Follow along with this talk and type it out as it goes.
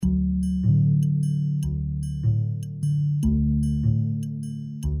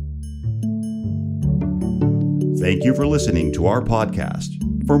Thank you for listening to our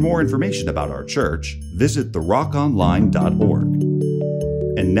podcast. For more information about our church, visit therockonline.org.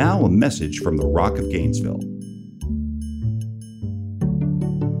 And now a message from the Rock of Gainesville.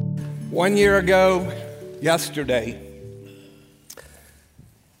 1 year ago, yesterday,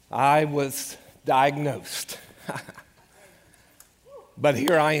 I was diagnosed. But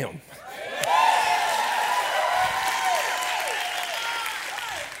here I am.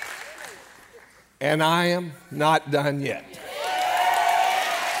 And I am not done yet.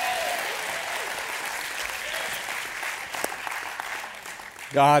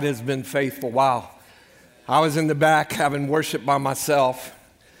 God has been faithful. Wow. I was in the back having worship by myself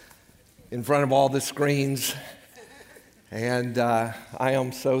in front of all the screens. And I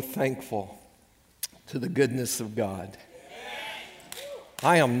am so thankful to the goodness of God.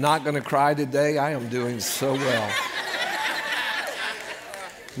 I am not going to cry today. I am doing so well.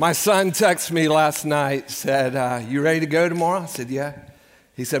 My son texted me last night, said, you ready to go tomorrow? I said, yeah.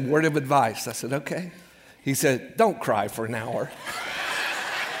 He said, word of advice. I said, okay. He said, don't cry for an hour.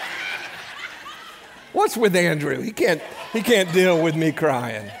 What's with Andrew? He can't deal with me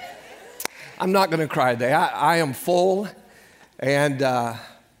crying. I'm not going to cry today. I am full, and I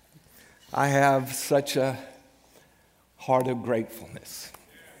have such a heart of gratefulness.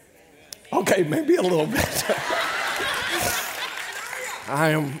 Okay, maybe a little bit.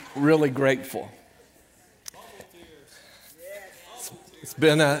 I am really grateful. It's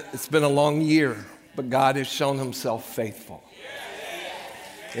been a long year, but God has shown himself faithful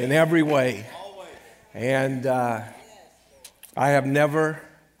in every way. And I have never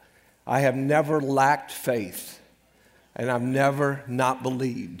lacked faith, and I've never not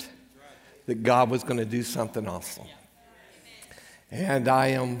believed that God was going to do something awesome. And I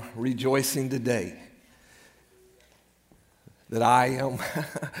am rejoicing today that I am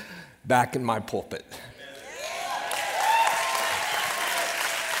back in my pulpit.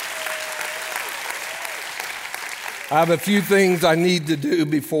 I have a few things I need to do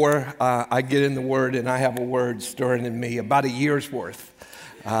before I get in the Word, and I have a word stirring in me, about a year's worth.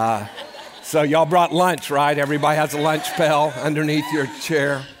 So y'all brought lunch, right? Everybody has a lunch pail underneath your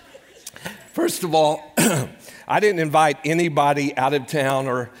chair. First of all, I didn't invite anybody out of town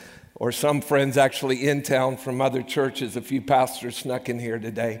or some friends actually in town from other churches. A few pastors snuck in here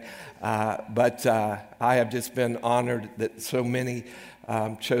today. But I have just been honored that so many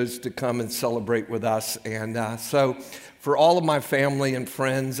chose to come and celebrate with us. And so for all of my family and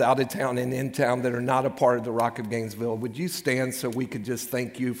friends out of town and in town that are not a part of the Rock of Gainesville, would you stand so we could just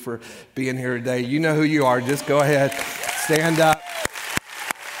thank you for being here today? You know who you are. Just go ahead. Stand up.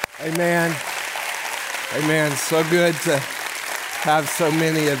 Amen. Amen. So good to have so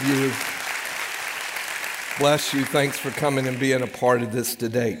many of you. Bless you. Thanks for coming and being a part of this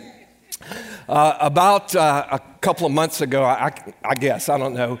today. About a couple of months ago, I guess, I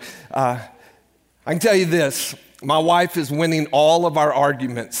don't know. I can tell you this. My wife is winning all of our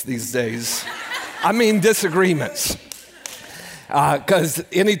arguments these days. I mean disagreements. Because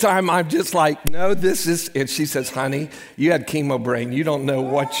anytime I'm just like, no, this is, and she says, honey, you had chemo brain. You don't know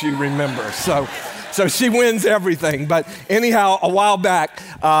what you remember. So she wins everything. But anyhow, a while back,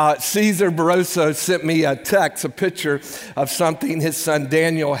 Cesar Barroso sent me a picture of something his son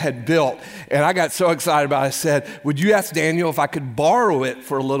Daniel had built. And I got so excited about it. I said, would you ask Daniel if I could borrow it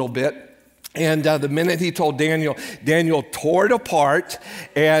for a little bit? And the minute he told Daniel tore it apart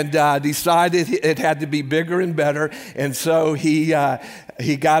and decided it had to be bigger and better. And so he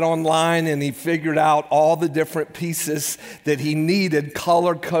got online and he figured out all the different pieces that he needed,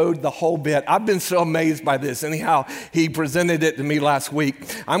 color code the whole bit. I've been so amazed by this. Anyhow, he presented it to me last week.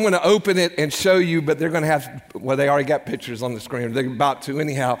 I'm going to open it and show you, but they're going to have, well, they already got pictures on the screen. They're about to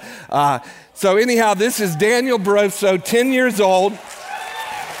anyhow. So this is Daniel Barroso, 10 years old.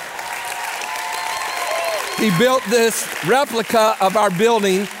 He built this replica of our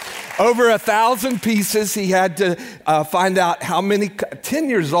building, over 1,000 pieces. He had to find out how many, 10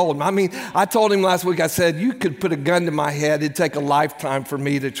 years old. I mean, I told him last week, I said, you could put a gun to my head. It'd take a lifetime for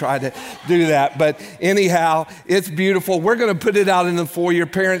me to try to do that. But anyhow, it's beautiful. We're going to put it out in the foyer.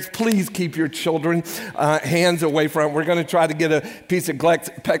 Parents, please keep your children hands away from it. We're going to try to get a piece of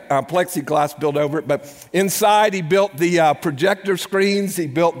plexiglass built over it. But inside, he built the projector screens. He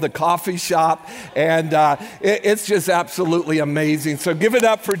built the coffee shop. And it's just absolutely amazing. So give it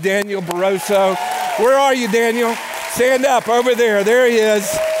up for Daniel Barroso. Where are you, Daniel? Stand up over there. There he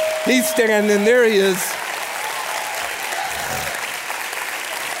is. He's standing. There he is.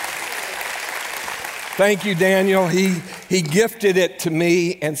 Thank you, Daniel. He gifted it to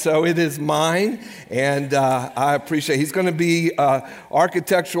me, and so it is mine, and I appreciate it. He's going to be an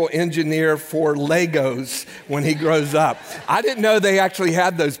architectural engineer for Legos when he grows up. I didn't know they actually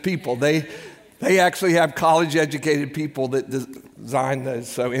had those people. They actually have college-educated people that design those.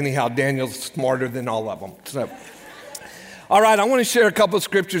 So anyhow, Daniel's smarter than all of them. So. All right, I want to share a couple of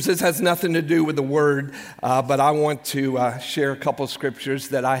scriptures. This has nothing to do with the word, but I want to share a couple of scriptures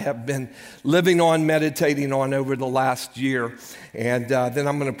that I have been living on, meditating on over the last year. And then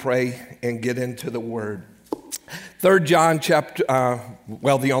I'm going to pray and get into the word. 3 John chapter,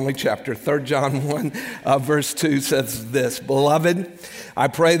 the only chapter, 3 John 1, verse 2 says this, "Beloved, I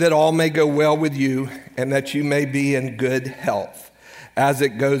pray that all may go well with you and that you may be in good health, as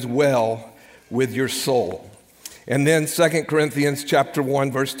it goes well with your soul." And then 2 Corinthians chapter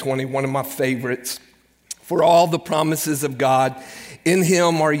 1, verse 20, one of my favorites. "For all the promises of God in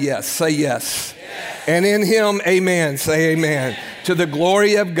him are yes." Say yes. "And in him, amen." Say amen. "To the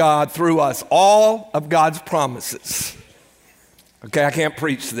glory of God through us." All of God's promises. Okay, I can't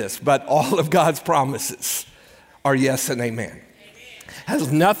preach this, but all of God's promises are yes and amen.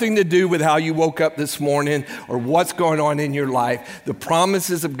 Has nothing to do with how you woke up this morning or what's going on in your life. The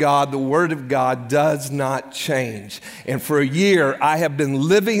promises of God, the word of God does not change. And for a year, I have been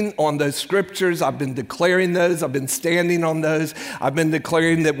living on those scriptures. I've been declaring those. I've been standing on those. I've been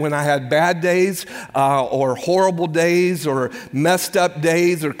declaring that when I had bad days or horrible days or messed up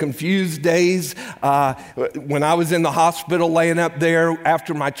days or confused days, when I was in the hospital laying up there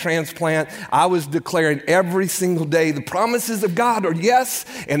after my transplant, I was declaring every single day the promises of God are yes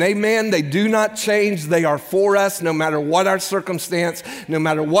and amen. They do not change. They are for us no matter what our circumstance, no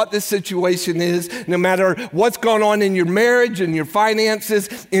matter what the situation is, no matter what's going on in your marriage, in your finances,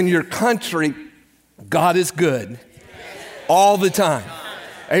 in your country. God is good all the time.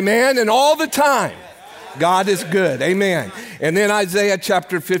 Amen. And all the time, God is good. Amen. And then Isaiah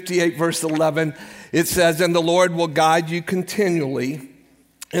chapter 58, verse 11, it says, "And the Lord will guide you continually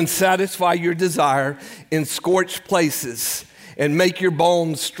and satisfy your desire in scorched places, and make your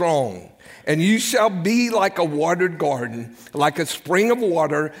bones strong. And you shall be like a watered garden, like a spring of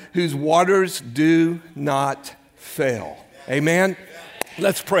water whose waters do not fail." Amen.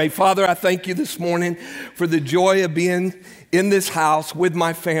 Let's pray. Father, I thank you this morning for the joy of being in this house with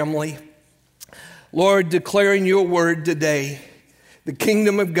my family. Lord, declaring your word today. The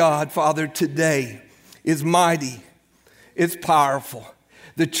kingdom of God, Father, today is mighty. It's powerful.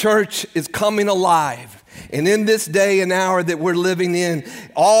 The church is coming alive. And in this day and hour that we're living in,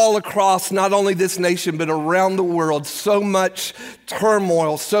 all across not only this nation, but around the world, so much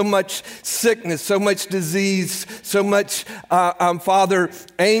turmoil, so much sickness, so much disease, so much, Father,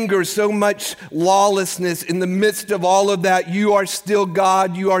 anger, so much lawlessness. In the midst of all of that, you are still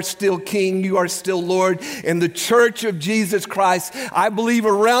God, you are still King, you are still Lord. And the church of Jesus Christ, I believe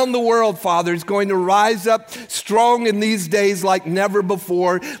around the world, Father, is going to rise up strong in these days like never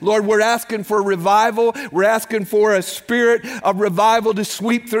before. Lord, we're asking for revival. We're asking for a spirit of revival to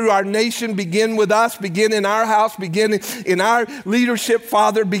sweep through our nation, begin with us, begin in our house, begin in our leadership,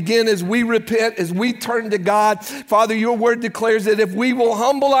 Father, begin as we repent, as we turn to God. Father, your word declares that if we will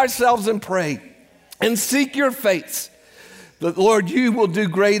humble ourselves and pray and seek your face, that, Lord, you will do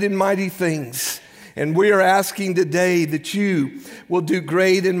great and mighty things. And we are asking today that you will do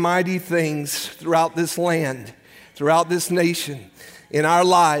great and mighty things throughout this land, throughout this nation, in our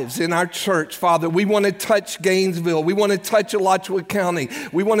lives, in our church, Father. We want to touch Gainesville. We want to touch Alachua County.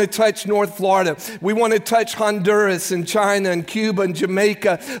 We want to touch North Florida. We want to touch Honduras and China and Cuba and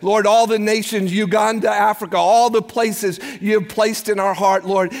Jamaica. Lord, all the nations, Uganda, Africa, all the places you have placed in our heart,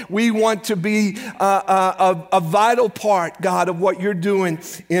 Lord. We want to be a vital part, God, of what you're doing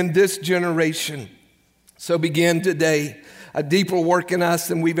in this generation. So begin today a deeper work in us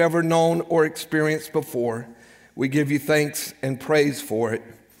than we've ever known or experienced before. We give you thanks and praise for it.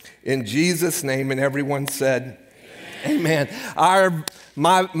 In Jesus' name, and everyone said, amen.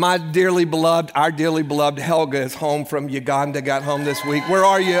 My dearly beloved, our dearly beloved Helga is home from Uganda, got home this week. Where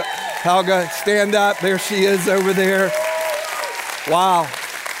are you, Helga? Stand up. There she is over there. Wow.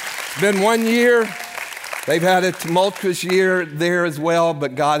 It's been 1 year. They've had a tumultuous year there as well,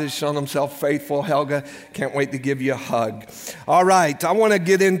 but God has shown himself faithful. Helga, can't wait to give you a hug. All right, I want to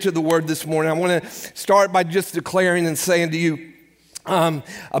get into the word this morning. I want to start by just declaring and saying to you,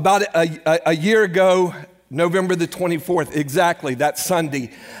 about a year ago, November the 24th, exactly, that Sunday.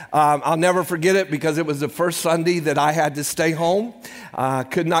 I'll never forget it because it was the first Sunday that I had to stay home.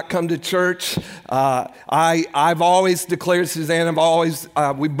 Could not come to church. I've always declared, Suzanne,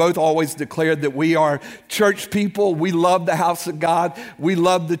 we both always declared that we are church people. We love the house of God. We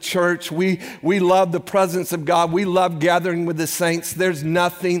love the church. We love the presence of God. We love gathering with the saints. There's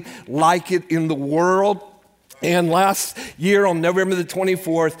nothing like it in the world. And last year on November the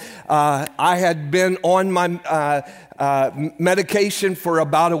 24th, I had been on my medication for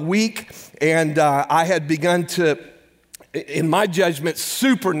about a week, and I had begun to, in my judgment,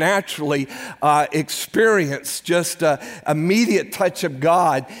 supernaturally experience just an immediate touch of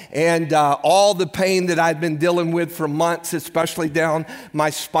God. And all the pain that I'd been dealing with for months, especially down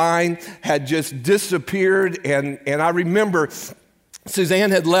my spine, had just disappeared. And I remember Suzanne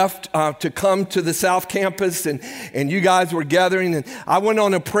had left to come to the South Campus, and you guys were gathering, and I went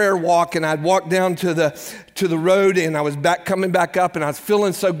on a prayer walk, and I'd walked down to the road, and I was coming back up, and I was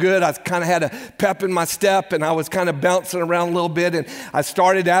feeling so good. I kind of had a pep in my step, and I was kind of bouncing around a little bit, and I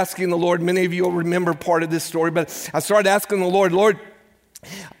started asking the Lord. Many of you will remember part of this story, but I started asking the Lord,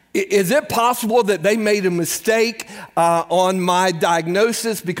 is it possible that they made a mistake on my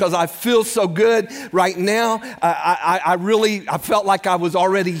diagnosis because I feel so good right now? I felt like I was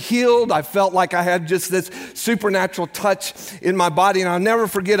already healed. I felt like I had just this supernatural touch in my body. And I'll never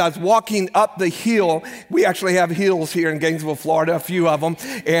forget, I was walking up the hill. We actually have hills here in Gainesville, Florida, a few of them.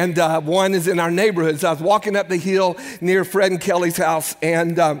 And one is in our neighborhood. So I was walking up the hill near Fred and Kelly's house,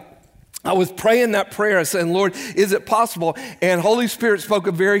 and I was praying that prayer, saying, Lord, is it possible? And Holy Spirit spoke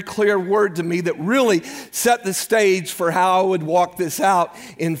a very clear word to me that really set the stage for how I would walk this out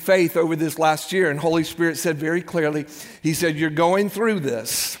in faith over this last year. And Holy Spirit said very clearly, he said, you're going through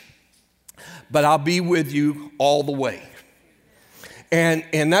this, but I'll be with you all the way.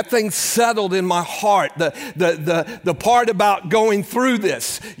 And that thing settled in my heart, the part about going through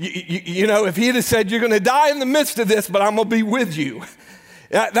this. You know, if he'd have said, you're going to die in the midst of this, but I'm going to be with you,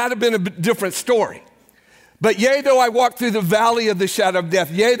 that'd have been a different story. But yea, though I walk through the valley of the shadow of death,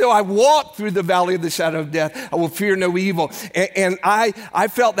 yea, though I walk through the valley of the shadow of death, I will fear no evil. And I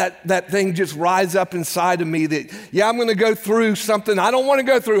felt that thing just rise up inside of me that, yeah, I'm going to go through something I don't want to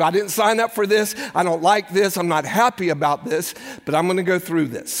go through. I didn't sign up for this. I don't like this. I'm not happy about this, but I'm going to go through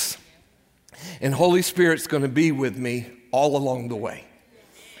this. And Holy Spirit's going to be with me all along the way.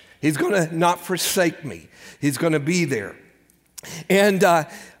 He's going to not forsake me. He's going to be there. And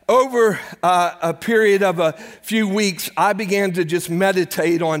over a period of a few weeks, I began to just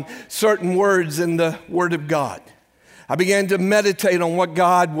meditate on certain words in the Word of God. I began to meditate on what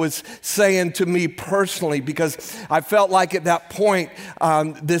God was saying to me personally, because I felt like at that point,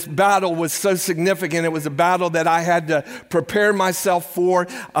 this battle was so significant. It was a battle that I had to prepare myself for,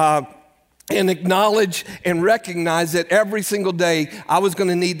 and acknowledge and recognize that every single day I was going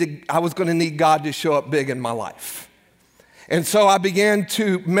to need God to show up big in my life. And so I began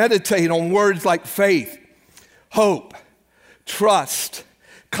to meditate on words like faith, hope, trust,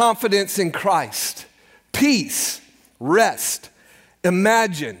 confidence in Christ, peace, rest,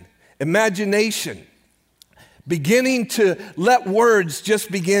 imagination, beginning to let words just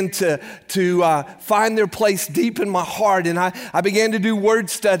begin to find their place deep in my heart. And I began to do word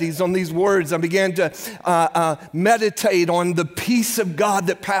studies on these words. I began to meditate on the peace of God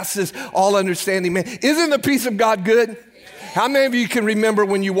that passes all understanding. Man, isn't the peace of God good? How many of you can remember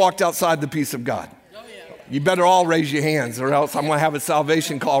when you walked outside the peace of God? Oh, yeah. You better all raise your hands, or else I'm going to have a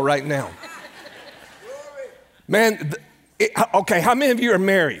salvation call right now. Man, okay, how many of you are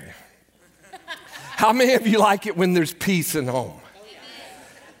married? How many of you like it when there's peace in home?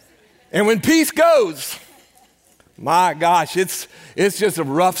 And when peace goes, my gosh, it's just a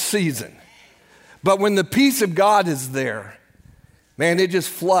rough season. But when the peace of God is there, man, it just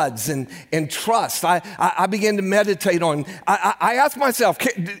floods and trust. I began to meditate on, I asked myself,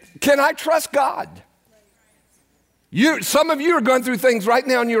 can I trust God? Some of you are going through things right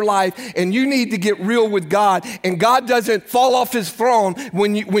now in your life, and you need to get real with God. And God doesn't fall off his throne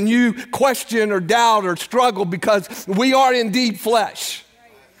when you question or doubt or struggle, because we are indeed flesh.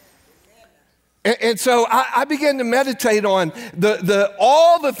 And so I began to meditate on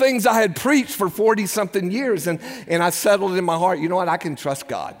all the things I had preached for 40-something years, and I settled in my heart, you know what, I can trust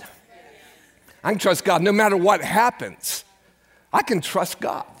God. I can trust God no matter what happens. I can trust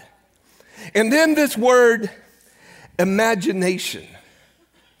God. And then this word, imagination,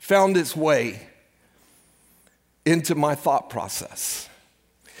 found its way into my thought process.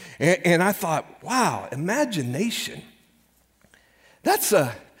 And I thought, wow, imagination, that's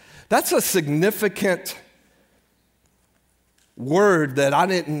a significant word that I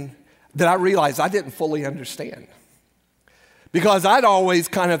that I realized I didn't fully understand. Because I'd always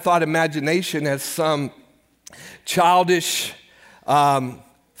kind of thought imagination as some childish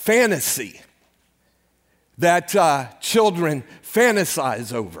fantasy that children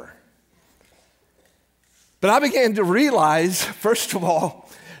fantasize over. But I began to realize, first of all,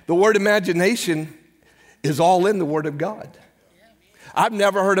 the word imagination is all in the Word of God. I've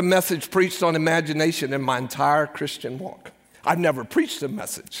never heard a message preached on imagination in my entire Christian walk. I've never preached a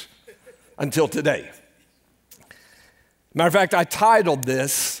message until today. Matter of fact, I titled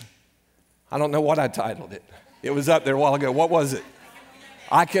this, I don't know what I titled it. It was up there a while ago. What was it?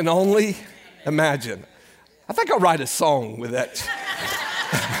 I Can Only Imagine. I think I'll write a song with that.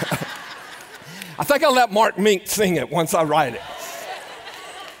 I think I'll let Mark Mink sing it once I write it.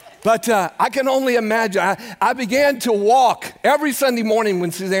 But I can only imagine. I began to walk. Every Sunday morning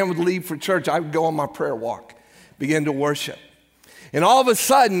when Suzanne would leave for church, I would go on my prayer walk, begin to worship. And all of a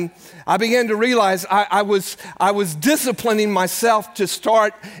sudden, I began to realize I was disciplining myself to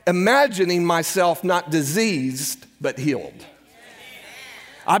start imagining myself not diseased, but healed.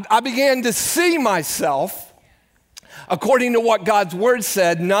 I began to see myself according to what God's word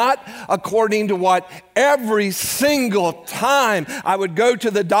said, not according to what every single time I would go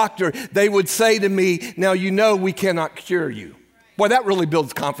to the doctor, they would say to me, now you know we cannot cure you. Boy, that really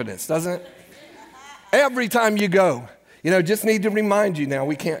builds confidence, doesn't it? Every time you go, just need to remind you now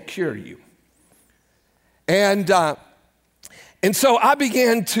we can't cure you. And so I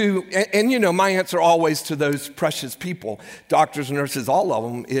began to, and my answer always to those precious people, doctors, nurses, all of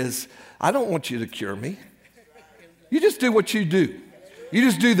them is, I don't want you to cure me. You just do what you do. You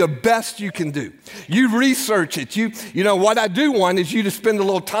just do the best you can do. You research it. You know, what I do want is you to spend a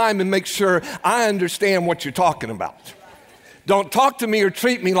little time and make sure I understand what you're talking about. Don't talk to me or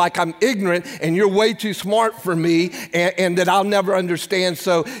treat me like I'm ignorant and you're way too smart for me and that I'll never understand,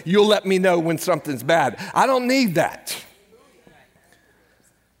 so you'll let me know when something's bad. I don't need that.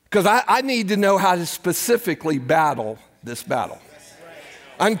 Because I need to know how to specifically battle this battle.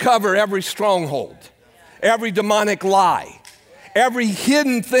 Uncover every stronghold, every demonic lie, every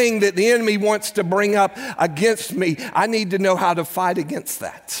hidden thing that the enemy wants to bring up against me. I need to know how to fight against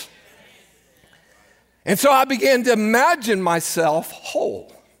that. And so I began to imagine myself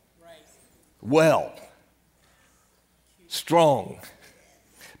whole, well, strong.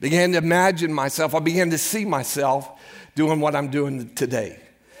 Began to imagine myself. I began to see myself doing what I'm doing today.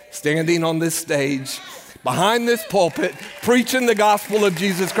 Standing on this stage, behind this pulpit, preaching the gospel of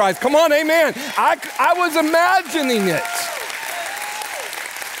Jesus Christ. Come on, amen. I was imagining it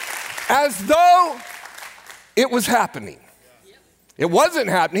as though it was happening. It wasn't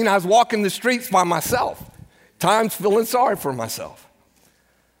happening. I was walking the streets by myself, times feeling sorry for myself.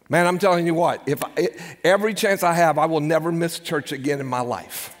 Man, I'm telling you what, every chance I have, I will never miss church again in my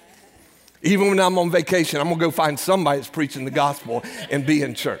life. Even when I'm on vacation, I'm going to go find somebody that's preaching the gospel and be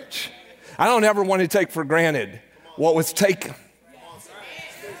in church. I don't ever want to take for granted what was taken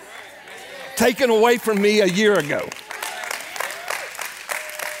away from me a year ago.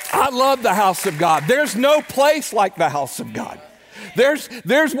 I love the house of God. There's no place like the house of God. There's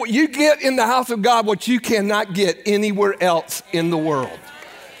what you get in the house of God, what you cannot get anywhere else in the world.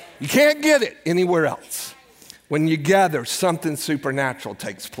 You can't get it anywhere else. When you gather, something supernatural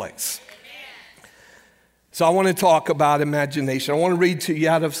takes place. So I want to talk about imagination. I want to read to you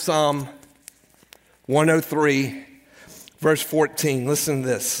out of Psalm 103, verse 14. Listen to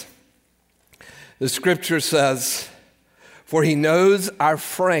this. The scripture says, "For he knows our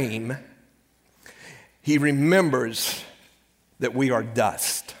frame, he remembers that we are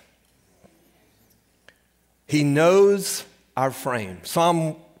dust." He knows our frame.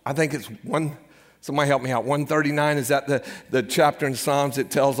 Psalm, I think it's somebody help me out, 139, is that the chapter in Psalms that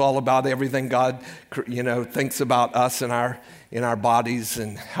tells all about everything God, thinks about us and in our bodies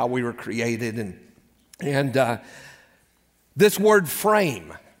and how we were created. And this word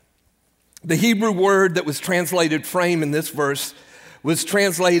frame, the Hebrew word that was translated frame in this verse was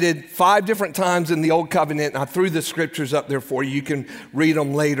translated 5 different times in the Old Covenant. And I threw the scriptures up there for you. You can read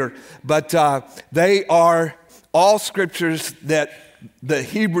them later. But they are all scriptures that the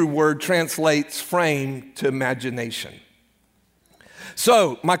Hebrew word translates frame to imagination.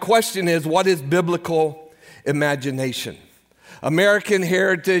 So my question is, what is biblical imagination? American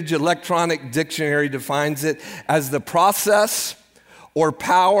Heritage Electronic Dictionary defines it as the process or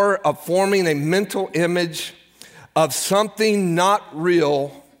power of forming a mental image of something not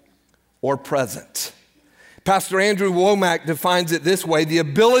real or present. Pastor Andrew Womack defines it this way: the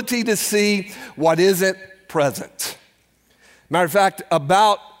ability to see what isn't present. Matter of fact,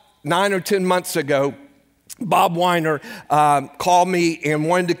 about 9 or 10 months ago, Bob Weiner called me and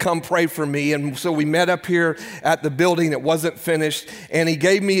wanted to come pray for me. And so we met up here at the building. It wasn't finished. And he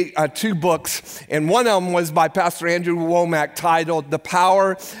gave me 2 books. And one of them was by Pastor Andrew Womack titled The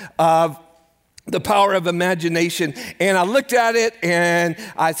Power of Imagination. And I looked at it and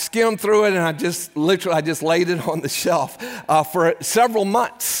I skimmed through it and I just laid it on the shelf for several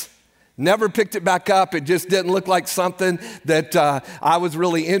months. Never picked it back up. It just didn't look like something that I was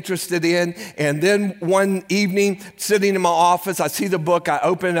really interested in. And then one evening, sitting in my office, I see the book. I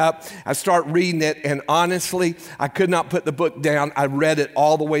open it up. I start reading it. And honestly, I could not put the book down. I read it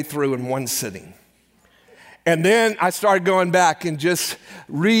all the way through in one sitting. And then I started going back and just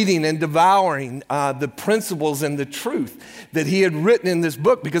reading and devouring the principles and the truth that he had written in this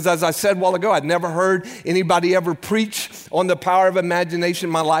book. Because as I said a while ago, I'd never heard anybody ever preach on the power of imagination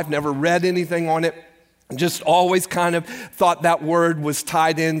in my life, never read anything on it. Just always kind of thought that word was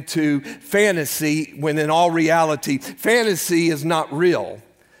tied into fantasy, when in all reality, fantasy is not real,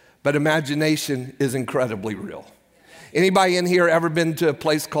 but imagination is incredibly real. Anybody in here ever been to a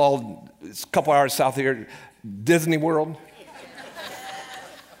place called, it's a couple hours south of here, Disney World?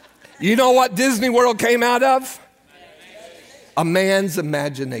 You know what Disney World came out of? A man's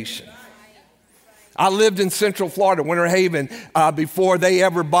imagination. I lived in Central Florida, Winter Haven, before they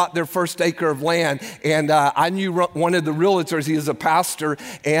ever bought their first acre of land. And I knew one of the realtors. He is a pastor,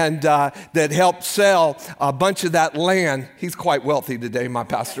 and that helped sell a bunch of that land. He's quite wealthy today, my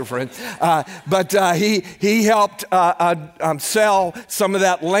pastor friend. But he helped sell some of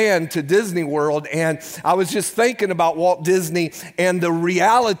that land to Disney World. And I was just thinking about Walt Disney and the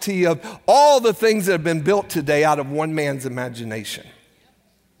reality of all the things that have been built today out of one man's imagination.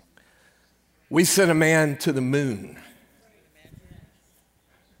 We sent a man to the moon.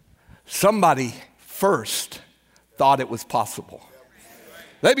 Somebody first thought it was possible.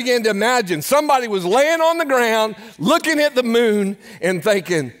 They began to imagine somebody was laying on the ground, looking at the moon and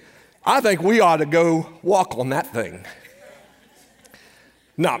thinking, I think we ought to go walk on that thing.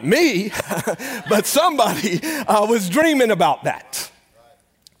 Not me, but somebody was dreaming about that.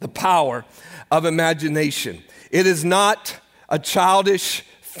 The power of imagination. It is not a childish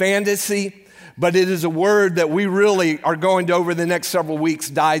fantasy, but it is a word that we really are going to, over the next several weeks,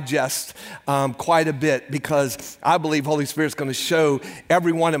 digest quite a bit, because I believe Holy Spirit's going to show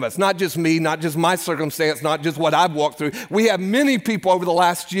every one of us, not just me, not just my circumstance, not just what I've walked through. We have many people over the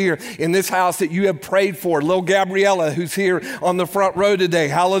last year in this house that you have prayed for. Little Gabriella, who's here on the front row today,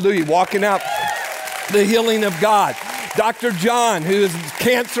 hallelujah, walking out the healing of God. Dr. John, who is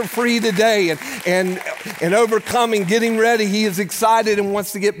cancer-free today and overcoming, getting ready. He is excited and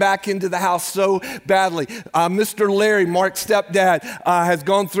wants to get back into the house so badly. Mr. Larry, Mark's stepdad, has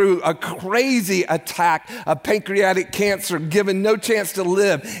gone through a crazy attack of pancreatic cancer, given no chance to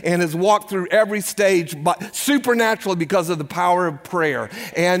live, and has walked through every stage, but supernaturally because of the power of prayer.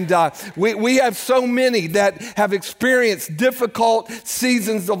 And we have so many that have experienced difficult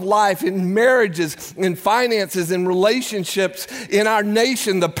seasons of life in marriages, in finances, in relationships, in our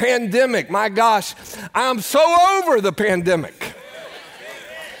nation, the pandemic. My gosh, I'm so over the pandemic.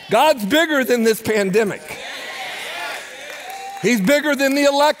 God's bigger than this pandemic. He's bigger than the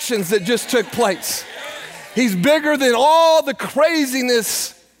elections that just took place. He's bigger than all the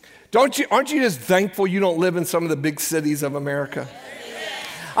craziness. Aren't you just thankful you don't live in some of the big cities of America?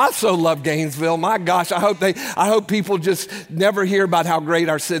 I so love Gainesville. My gosh, I hope people just never hear about how great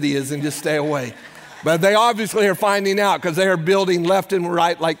our city is and just stay away. But they obviously are finding out, because they are building left and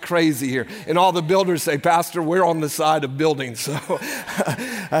right like crazy here. And all the builders say, Pastor, we're on the side of building. So,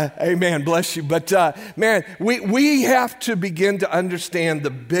 amen, bless you. But man, we have to begin to understand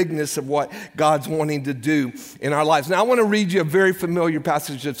the bigness of what God's wanting to do in our lives. Now, I want to read you a very familiar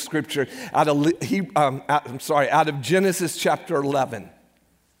passage of Scripture out of Genesis chapter 11.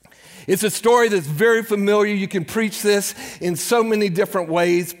 It's a story that's very familiar. You can preach this in so many different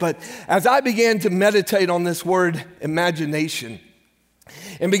ways. But as I began to meditate on this word, imagination,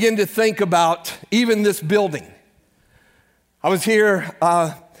 and begin to think about even this building. I was here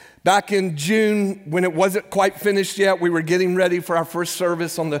back in June when it wasn't quite finished yet. We were getting ready for our first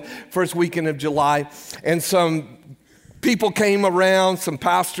service on the first weekend of July. And some people came around, some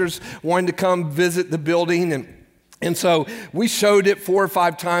pastors wanted to come visit the building, and so we showed it 4 or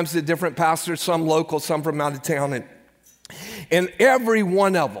 5 times to different pastors, some local, some from out of town. And every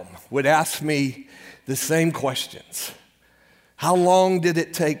one of them would ask me the same questions. How long did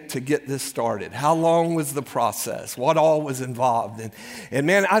it take to get this started? How long was the process? What all was involved? And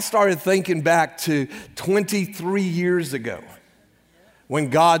man, I started thinking back to 23 years ago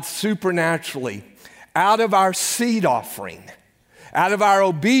when God supernaturally, out of our seed offering, out of our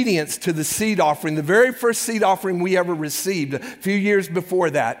obedience to the seed offering, the very first seed offering we ever received, a few years before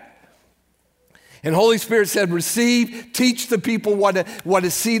that. And Holy Spirit said, receive, teach the people what a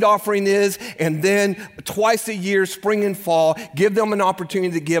seed offering is, and then twice a year, spring and fall, give them an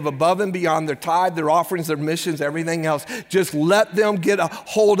opportunity to give above and beyond their tithe, their offerings, their missions, everything else. Just let them get a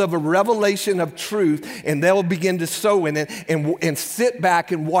hold of a revelation of truth, and they'll begin to sow in it and sit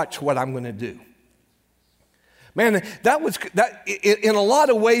back and watch what I'm going to do. Man, that in a lot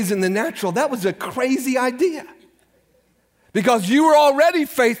of ways in the natural, that was a crazy idea. Because you were already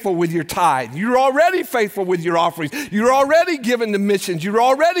faithful with your tithe. You're already faithful with your offerings. You're already giving to missions. You're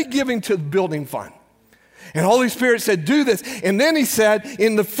already giving to the building fund. And Holy Spirit said, do this. And then he said,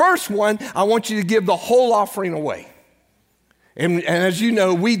 in the first one, I want you to give the whole offering away. And as you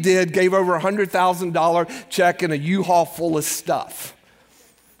know, we gave over $100,000 check and a U-Haul full of stuff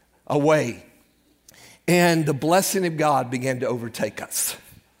away. And the blessing of God began to overtake us.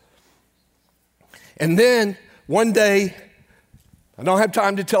 And then one day, I don't have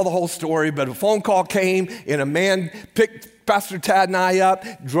time to tell the whole story, but a phone call came and a man picked Pastor Tad and I up,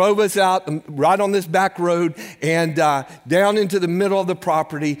 drove us out right on this back road and down into the middle of the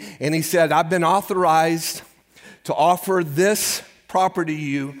property. And he said, I've been authorized to offer this property to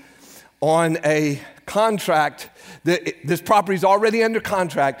you on a contract. This property is already under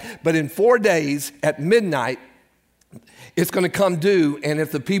contract, but in 4 days at midnight, it's going to come due, and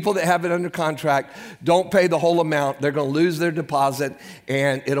if the people that have it under contract don't pay the whole amount, they're going to lose their deposit,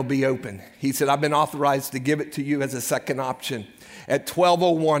 and it'll be open. He said, I've been authorized to give it to you as a second option. At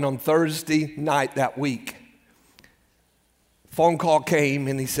 12:01 on Thursday night that week, phone call came,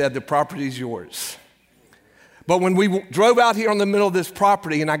 and he said, the property's yours. But when we drove out here on the middle of this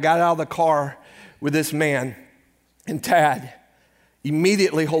property, and I got out of the car with this man and Tad,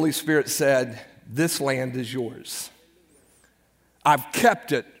 immediately Holy Spirit said, this land is yours. I've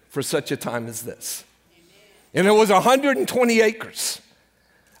kept it for such a time as this. And it was 120 acres.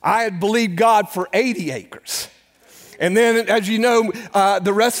 I had believed God for 80 acres. And then, as you know,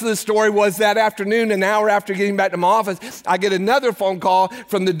 the rest of the story was that afternoon, an hour after getting back to my office, I get another phone call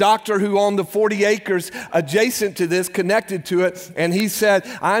from the doctor who owned the 40 acres adjacent to this, connected to it. And he said,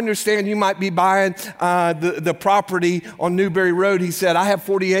 I understand you might be buying the property on Newberry Road. He said, I have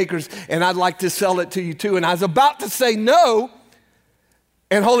 40 acres and I'd like to sell it to you too. And I was about to say no.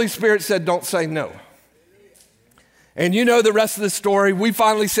 And Holy Spirit said, don't say no. And you know the rest of the story. We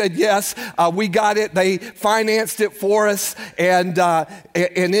finally said yes. We got it. They financed it for us, and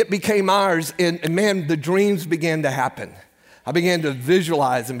it became ours. And man, the dreams began to happen. I began to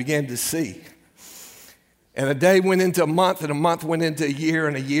visualize and began to see. And a day went into a month, and a month went into a year,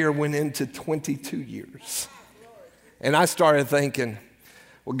 and a year went into 22 years. And I started thinking,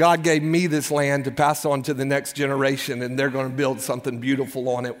 well, God gave me this land to pass on to the next generation, and they're going to build something beautiful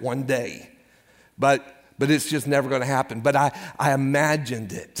on it one day. But it's just never going to happen. But I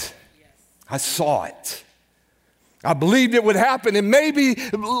imagined it. I saw it. I believed it would happen. And maybe,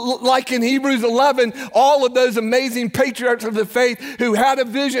 like in Hebrews 11, all of those amazing patriarchs of the faith who had a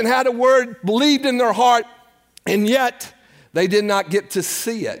vision, had a word, believed in their heart, and yet they did not get to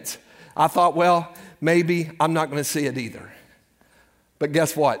see it. I thought, well, maybe I'm not going to see it either. But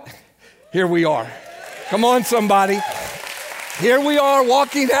guess what? Here we are. Come on, somebody. Here we are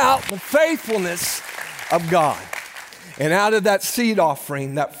walking out the faithfulness of God. And out of that seed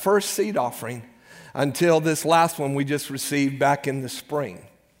offering, that first seed offering, until this last one we just received back in the spring,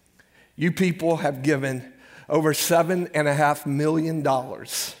 you people have given over $7.5 million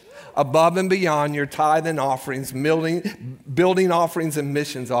above and beyond your tithe and offerings, building offerings and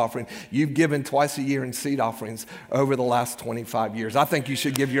missions offering. You've given twice a year in seed offerings over the last 25 years. I think you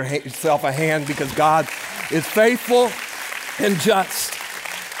should give yourself a hand because God is faithful and just.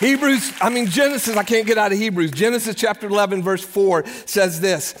 Genesis, I can't get out of Hebrews. Genesis chapter 11, verse 4 says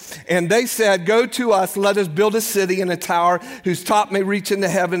this, and they said, go to us, let us build a city and a tower whose top may reach into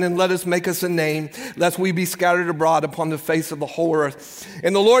heaven, and let us make us a name, lest we be scattered abroad upon the face of the whole earth.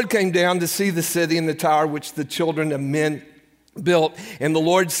 And the Lord came down to see the city and the tower which the children of men built. And the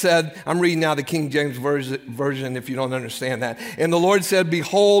Lord said, I'm reading now the King James version if you don't understand that. And the Lord said,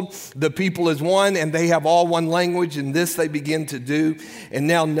 behold, the people is one, and they have all one language, and this they begin to do. And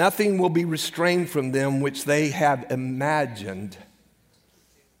now nothing will be restrained from them which they have imagined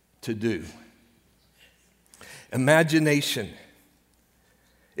to do. Imagination.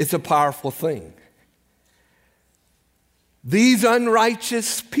 It's a powerful thing. These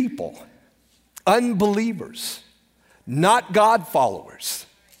unrighteous people, unbelievers, not God followers,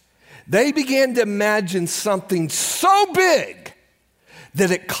 they began to imagine something so big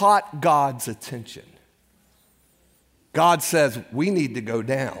that it caught God's attention. God says, we need to go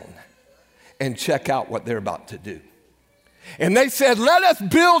down and check out what they're about to do. And they said, let us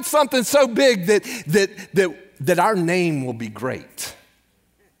build something so big that our name will be great.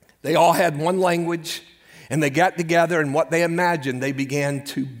 They all had one language, and they got together, and what they imagined, they began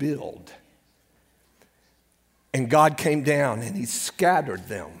to build. And God came down, and he scattered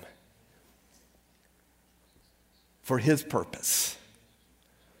them for his purpose.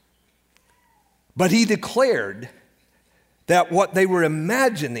 But he declared that what they were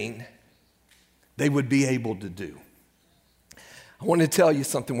imagining, they would be able to do. I want to tell you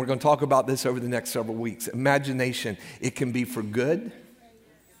something. We're going to talk about this over the next several weeks. Imagination, it can be for good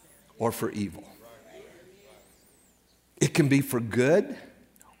or for evil. It can be for good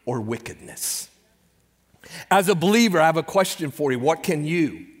or wickedness. As a believer, I have a question for you. What can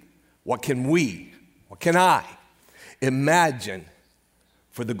you, what can we, what can I imagine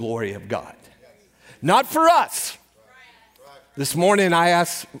for the glory of God? Not for us. This morning I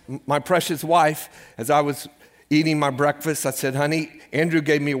asked my precious wife as I was eating my breakfast, I said, honey, Andrew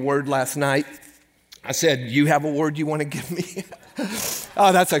gave me a word last night. I said, you have a word you want to give me?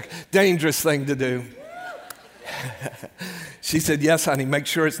 Oh, that's a dangerous thing to do. She said, yes, honey, make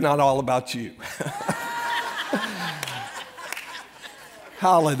sure it's not all about you.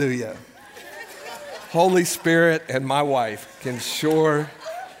 Hallelujah. Holy Spirit and my wife can sure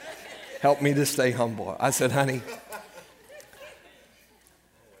help me to stay humble. I said, honey,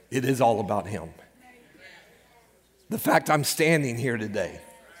 it is all about him. The fact I'm standing here today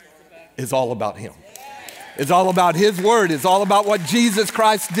is all about him. It's all about his word. It's all about what Jesus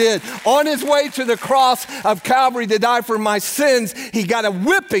Christ did. On his way to the cross of Calvary to die for my sins, he got a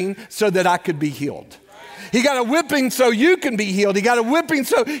whipping so that I could be healed. He got a whipping so you can be healed. He got a whipping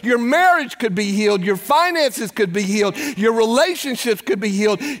so your marriage could be healed, your finances could be healed, your relationships could be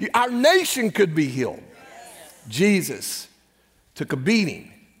healed, our nation could be healed. Jesus took a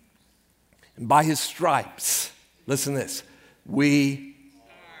beating, and by his stripes, listen to this, we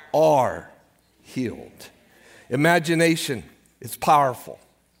are healed. Imagination is powerful.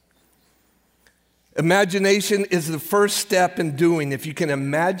 Imagination is the first step in doing. If you can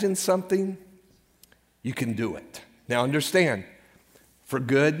imagine something, you can do it. Now understand, for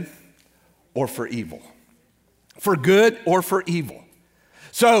good or for evil. For good or for evil.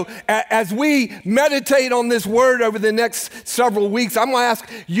 So as we meditate on this word over the next several weeks, I'm going to ask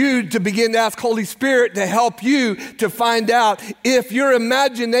you to begin to ask Holy Spirit to help you to find out if your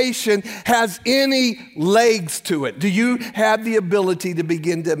imagination has any legs to it. Do you have the ability to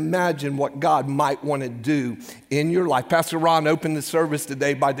begin to imagine what God might want to do in your life? Pastor Ron opened the service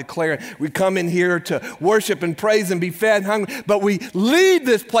today by declaring we come in here to worship and praise and be fed and hungry, but we leave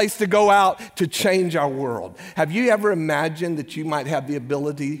this place to go out to change our world. Have you ever imagined that you might have the ability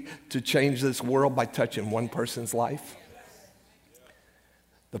to change this world by touching one person's life?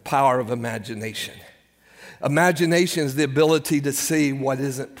 The power of imagination. Imagination is the ability to see what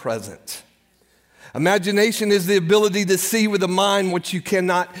isn't present. Imagination is the ability to see with the mind what you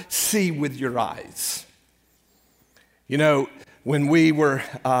cannot see with your eyes. You know, when we were,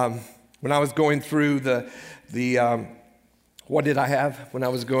 when I was going through what did I have? When I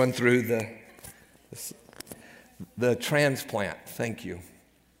was going through the transplant, thank you.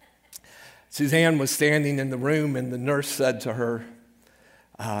 Suzanne was standing in the room and the nurse said to her,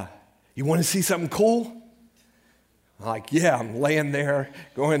 you want to see something cool? I'm like, yeah, I'm laying there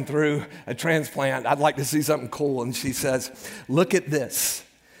going through a transplant. I'd like to see something cool. And she says, look at this.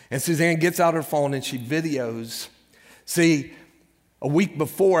 And Suzanne gets out her phone and she videos. See, a week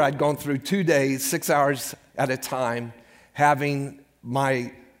before I'd gone through 2 days, 6 hours at a time, having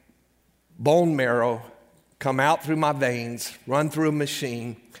my bone marrow come out through my veins, run through a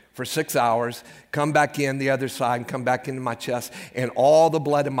machine for 6 hours, come back in the other side and come back into my chest, and all the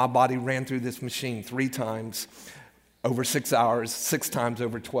blood in my body ran through this machine 3 times over 6 hours, 6 times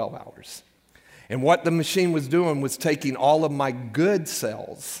over 12 hours. And what the machine was doing was taking all of my good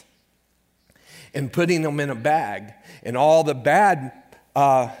cells and putting them in a bag, and all the bad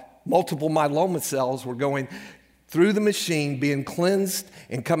multiple myeloma cells were going through the machine, being cleansed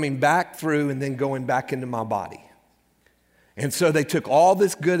and coming back through and then going back into my body. And so they took all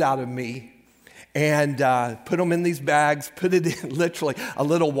this good out of me and put them in these bags, put it in literally a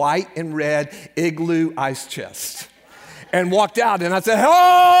little white and red Igloo ice chest, and walked out. And I said,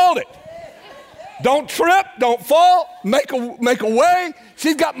 hold it. Don't trip, don't fall, make a way.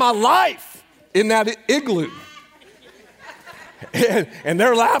 She's got my life in that igloo. And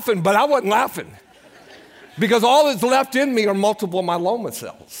they're laughing, but I wasn't laughing. Because all that's left in me are multiple myeloma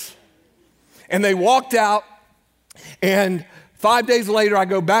cells. And they walked out, and 5 days later, I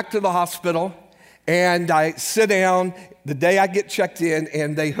go back to the hospital, And I sit down the day I get checked in,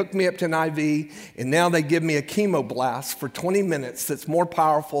 and they hook me up to an IV, and now they give me a chemo blast for 20 minutes that's more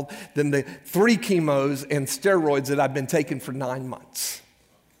powerful than the 3 chemos and steroids that I've been taking for 9 months.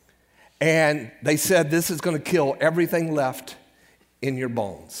 And they said, this is going to kill everything left in your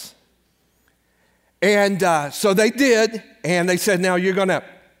bones. And so they did, and they said, now you're going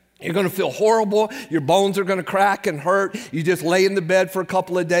to feel horrible. Your bones are going to crack and hurt. You just lay in the bed for a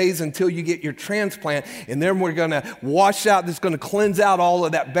couple of days until you get your transplant. And then we're going to wash out, this is going to cleanse out all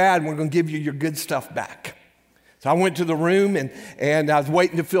of that bad, and we're going to give you your good stuff back. So I went to the room, and I was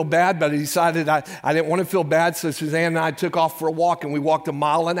waiting to feel bad, but I decided I didn't want to feel bad, so Suzanne and I took off for a walk, and we walked 1.5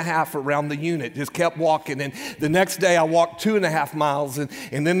 miles around the unit, just kept walking. And the next day, I walked 2.5 miles, and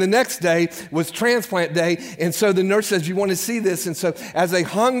then the next day was transplant day, and so the nurse says, you want to see this? And so as they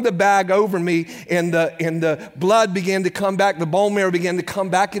hung the bag over me, and the blood began to come back, the bone marrow began to come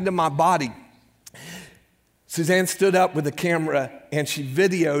back into my body, Suzanne stood up with the camera and she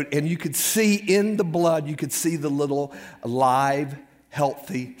videoed, and you could see in the blood, you could see the little live,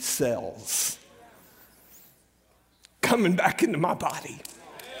 healthy cells coming back into my body.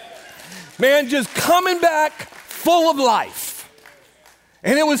 Man, just coming back full of life.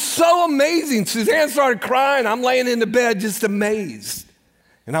 And it was so amazing. Suzanne started crying. I'm laying in the bed just amazed.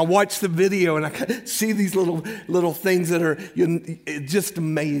 And I watched the video and I see these little things that are just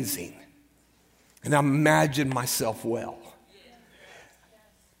amazing. And I imagine myself well.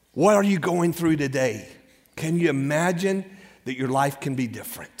 What are you going through today? Can you imagine that your life can be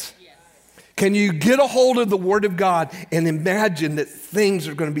different? Can you get a hold of the Word of God and imagine that things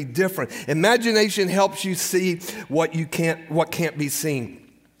are going to be different? Imagination helps you see what can't be seen.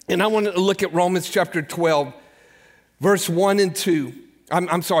 And I want to look at Romans chapter 12, verse 1 and 2.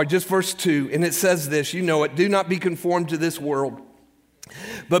 I'm sorry, just verse 2. And it says this, you know it, do not be conformed to this world,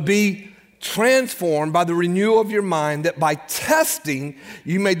 but be transformed by the renewal of your mind, that by testing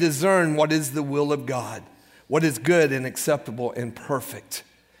you may discern what is the will of God, what is good and acceptable and perfect.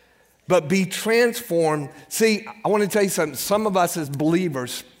 But be transformed. See, I want to tell you something. Some of us as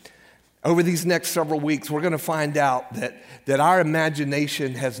believers, over these next several weeks, we're going to find out that our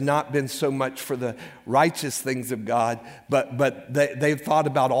imagination has not been so much for the righteous things of God, but they've thought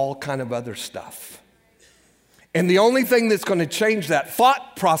about all kind of other stuff. And the only thing that's going to change that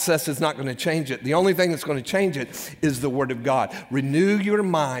thought process is not going to change it. The only thing that's going to change it is the Word of God. Renew your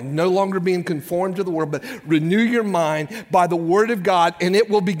mind, no longer being conformed to the world, but renew your mind by the Word of God, and it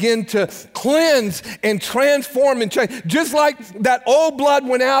will begin to cleanse and transform and change. Just like that old blood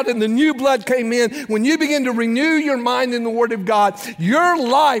went out and the new blood came in, when you begin to renew your mind in the Word of God, your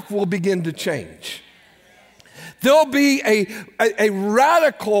life will begin to change. There'll be a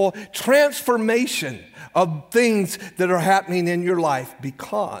radical transformation of things that are happening in your life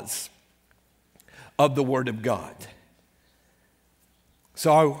because of the Word of God.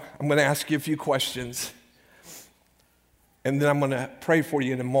 So I'm going to ask you a few questions, and then I'm going to pray for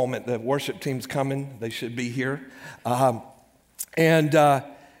you in a moment. The worship team's coming. They should be here.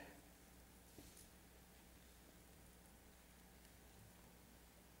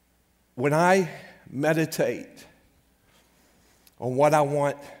 When I meditate on what I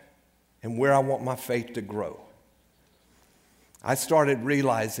want and where I want my faith to grow, I started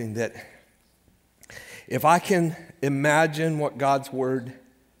realizing that if I can imagine what God's Word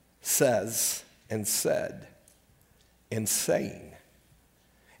says and said and saying,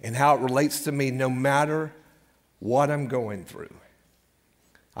 and how it relates to me no matter what I'm going through,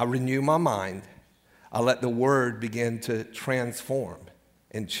 I renew my mind. I let the Word begin to transform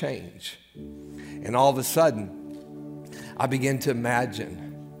and change. And all of a sudden, I begin to imagine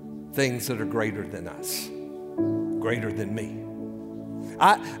things that are greater than us, greater than me.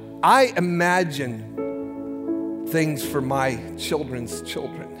 I imagine things for my children's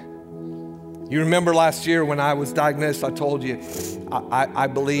children. You remember last year when I was diagnosed, I told you, I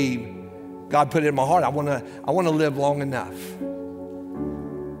believe God put it in my heart. I want to live long enough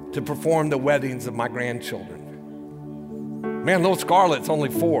to perform the weddings of my grandchildren. Man, little Scarlett's only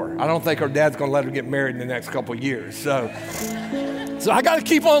 4. I don't think her dad's going to let her get married in the next couple of years. So I got to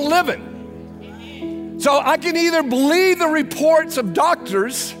keep on living. So I can either believe the reports of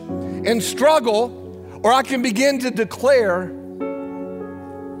doctors and struggle, or I can begin to declare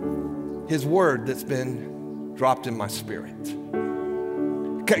His Word that's been dropped in my spirit.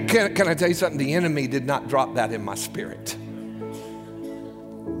 Can I tell you something? The enemy did not drop that in my spirit.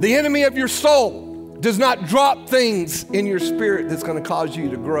 The enemy of your soul does not drop things in your spirit that's going to cause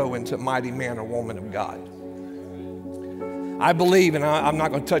you to grow into a mighty man or woman of God. I believe, and I'm not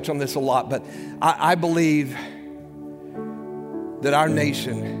going to touch on this a lot, but I believe that our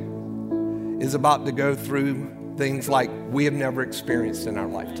nation is about to go through things like we have never experienced in our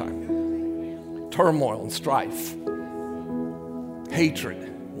lifetime. Turmoil and strife,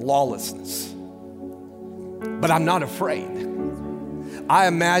 hatred, lawlessness. But I'm not afraid. I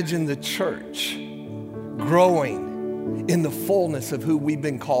imagine the church growing in the fullness of who we've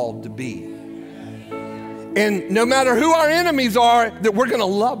been called to be. And no matter who our enemies are, that we're going to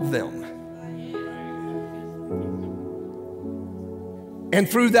love them. And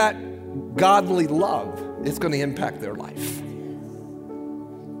through that godly love, it's going to impact their life.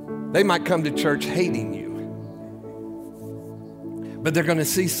 They might come to church hating you, but they're going to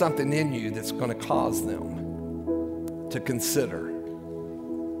see something in you that's going to cause them to consider.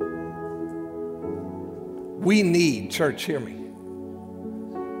 We need, church, hear me.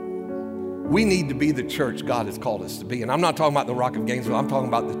 We need to be the church God has called us to be. And I'm not talking about the Rock of Gainesville, I'm talking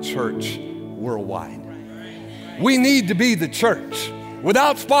about the church worldwide. We need to be the church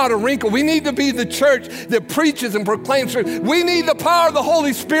without spot or wrinkle. We need to be the church that preaches and proclaims truth. We need the power of the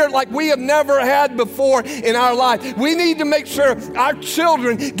Holy Spirit like we have never had before in our life. We need to make sure our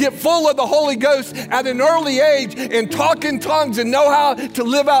children get full of the Holy Ghost at an early age and talk in tongues and know how to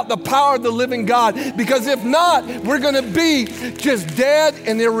live out the power of the living God. Because if not, we're going to be just dead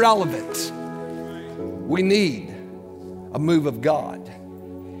and irrelevant. We need a move of God.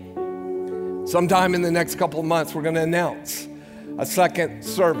 Sometime in the next couple of months, we're going to announce a second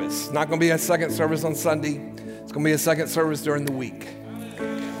service. Not going to be a second service on Sunday. It's going to be a second service during the week.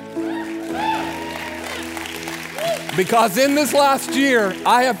 Because in this last year,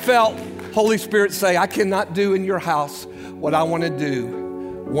 I have felt Holy Spirit say, I cannot do in your house what I want to do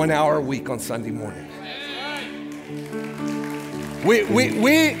 1 hour a week on Sunday morning.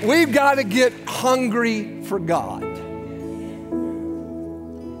 We've got to get hungry for God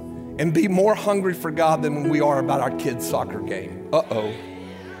and be more hungry for God than when we are about our kids' soccer game.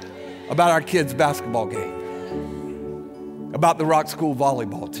 About our kids' basketball game. About the Rock School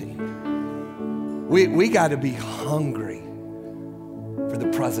volleyball team. We got to be hungry for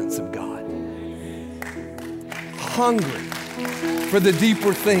the presence of God. Hungry for the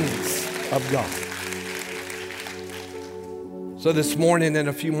deeper things of God. So this morning, in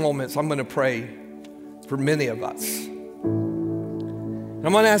a few moments, I'm going to pray for many of us.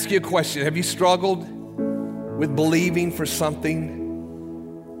 I'm going to ask you a question. Have you struggled with believing for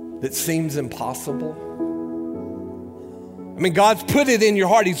something that seems impossible? I mean, God's put it in your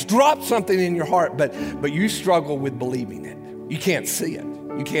heart. He's dropped something in your heart, but you struggle with believing it. You can't see it.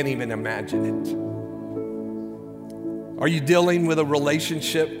 You can't even imagine it. Are you dealing with a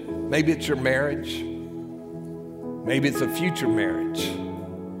relationship? Maybe it's your marriage. Maybe it's a future marriage.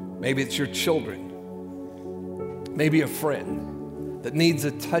 Maybe it's your children. Maybe a friend that needs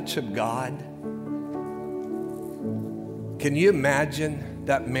a touch of God. Can you imagine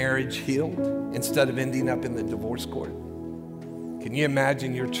that marriage healed instead of ending up in the divorce court? Can you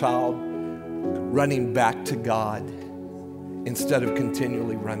imagine your child running back to God instead of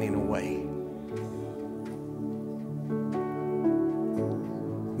continually running away?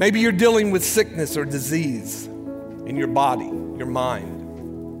 Maybe you're dealing with sickness or disease in your body, your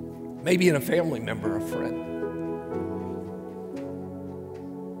mind, maybe in a family member or friend.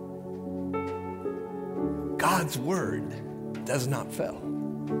 God's word does not fail.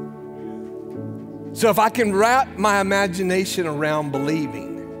 So if I can wrap my imagination around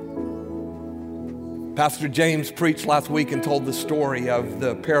believing, Pastor James preached last week and told the story of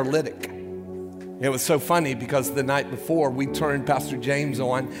the paralytic. It was so funny because the night before we turned Pastor James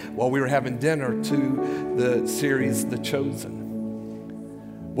on while we were having dinner to the series, The Chosen.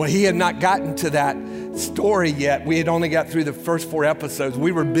 Well, he had not gotten to that story yet. We had only got through the first 4 episodes.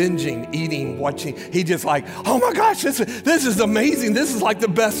 We were binging, eating, watching. He just like, oh my gosh, this is amazing. This is like the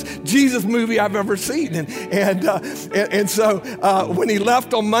best Jesus movie I've ever seen. And so when he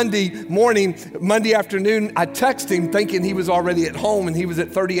left on Monday afternoon, I texted him thinking he was already at home, and he was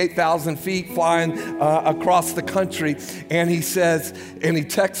at 38,000 feet flying across the country. And he says, and he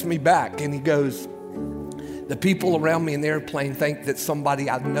texts me back and he goes, the people around me in the airplane think that somebody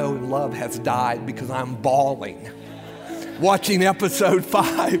I know and love has died because I'm bawling, watching episode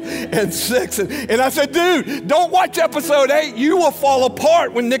 5 and 6. And I said, dude, don't watch episode 8. You will fall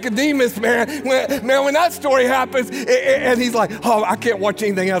apart when Nicodemus, man, when that story happens. And he's like, oh, I can't watch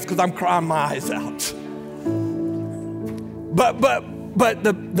anything else because I'm crying my eyes out. But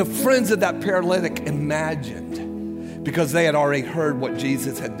the friends of that paralytic imagined, because they had already heard what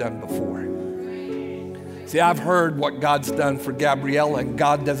Jesus had done before. See, I've heard what God's done for Gabriella, and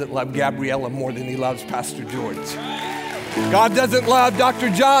God doesn't love Gabriella more than he loves Pastor George. God doesn't love Dr.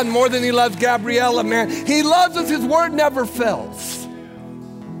 John more than he loves Gabriella, man. He loves us. His word never fails.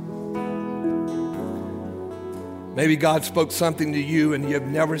 Maybe God spoke something to you and you have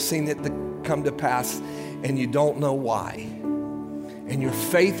never seen it come to pass and you don't know why. And your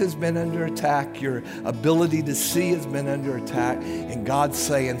faith has been under attack. Your ability to see has been under attack. And God's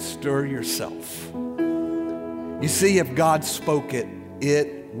saying, stir yourself. You see, if God spoke it,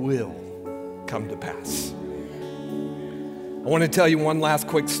 it will come to pass. I want to tell you one last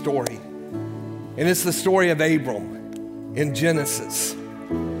quick story. And it's the story of Abram in Genesis.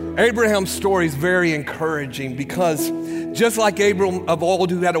 Abraham's story is very encouraging because just like Abram of old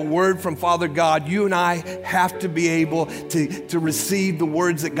who had a word from Father God, you and I have to be able to receive the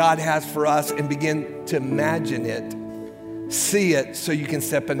words that God has for us and begin to imagine it, see it, so you can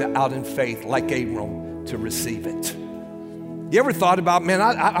step out in faith like Abram to receive it. You ever thought about, man,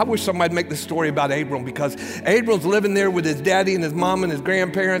 I wish somebody'd make this story about Abram, because Abram's living there with his daddy and his mom and his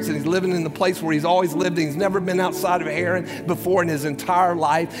grandparents, and he's living in the place where he's always lived, and he's never been outside of Haran before in his entire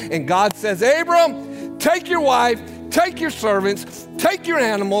life. And God says, Abram, take your wife, take your servants, take your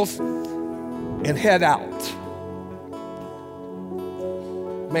animals, and head out.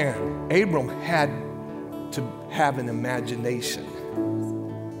 Man, Abram had to have an imagination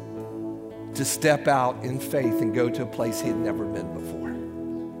to step out in faith and go to a place he had never been before.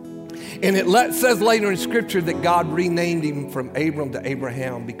 And it says later in Scripture that God renamed him from Abram to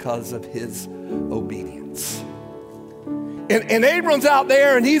Abraham because of his obedience. And Abram's out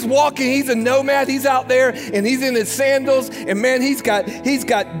there and he's walking, he's a nomad, he's out there and he's in his sandals, and man, he's got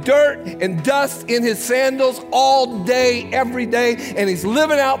dirt and dust in his sandals all day, every day, and he's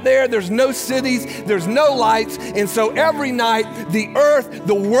living out there. There's no cities, there's no lights, and so every night the earth,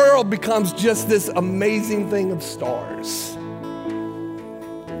 the world becomes just this amazing thing of stars.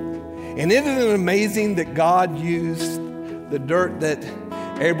 And isn't it amazing that God used the dirt that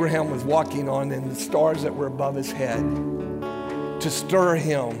Abraham was walking on and the stars that were above his head to stir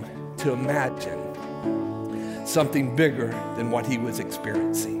him to imagine something bigger than what he was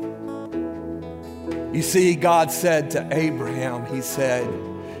experiencing. You see, God said to Abraham, he said,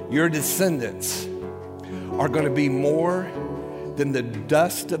 your descendants are going to be more than the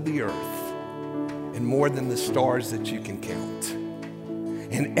dust of the earth and more than the stars that you can count.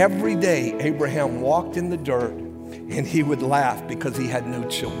 And every day Abraham walked in the dirt and he would laugh because he had no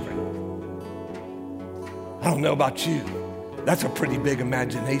children. I don't know about you. That's a pretty big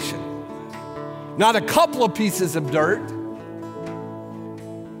imagination. Not a couple of pieces of dirt,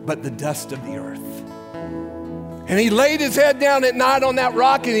 but the dust of the earth. And he laid his head down at night on that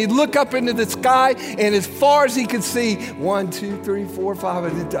rock and he'd look up into the sky, and as far as he could see, 1, 2, 3, 4, 5,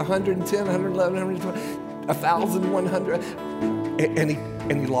 110, 111, 112, 1,100. And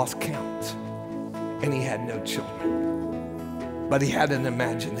he lost count. And he had no children. But he had an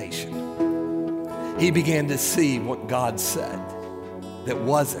imagination. He began to see what God said that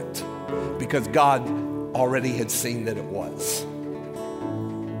wasn't, because God already had seen that it was.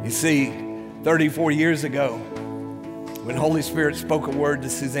 You see, 34 years ago, when Holy Spirit spoke a word to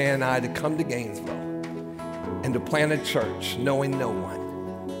Suzanne and I to come to Gainesville and to plant a church, knowing no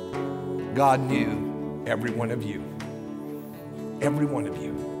one, God knew every one of you. Every one of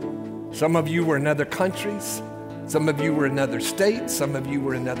you. Some of you were in other countries. Some of you were in other states. Some of you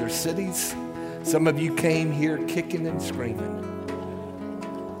were in other cities. Some of you came here kicking and screaming.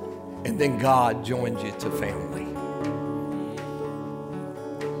 And then God joined you to family.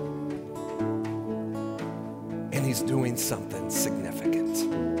 And he's doing something significant.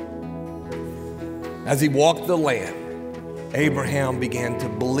 As he walked the land, Abraham began to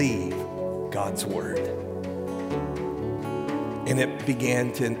believe God's word. And it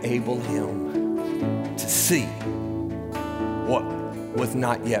began to enable him to see what was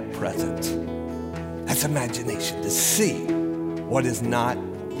not yet present. That's imagination, to see what is not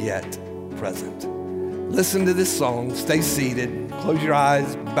yet present. Listen to this song, stay seated, close your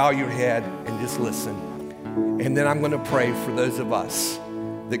eyes, bow your head, and just listen. And then I'm going to pray for those of us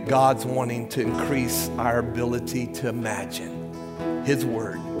that God's wanting to increase our ability to imagine his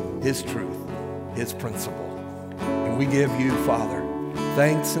word, his truth, his principle. And we give you, Father,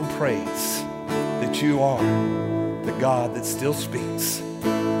 thanks and praise that you are the God that still speaks,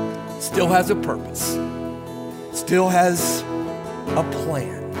 still has a purpose, still has a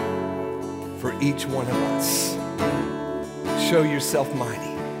plan for each one of us. Show yourself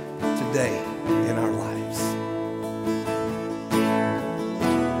mighty today in our lives.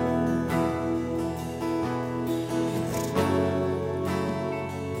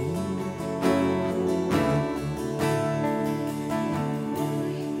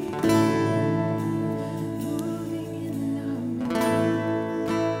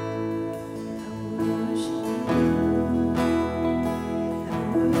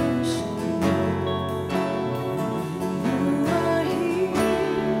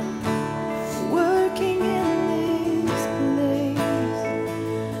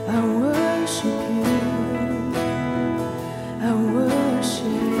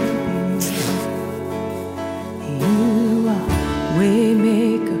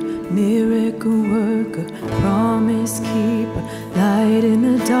 miracle worker, promise keeper, light in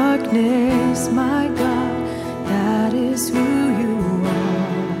the darkness, my God, that is who you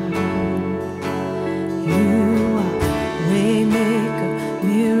are. You are waymaker,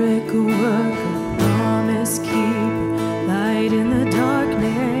 miracle worker, promise keeper, light in the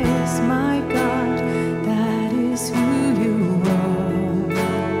darkness, my God, that is who you are.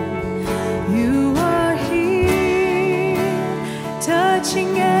 You are here,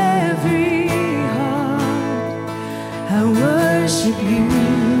 touching every heart. I worship you,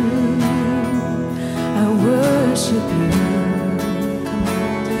 I worship you. Come on.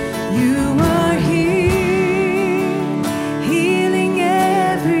 You are here, healing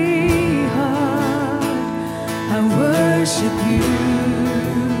every heart. I worship you,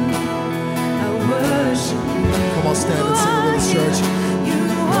 I worship you. Come on, stand and sing with us, church. You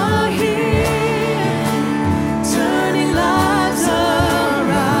are here, turning lives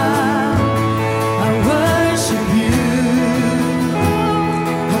around. I worship you,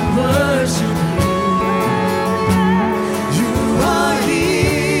 I worship you.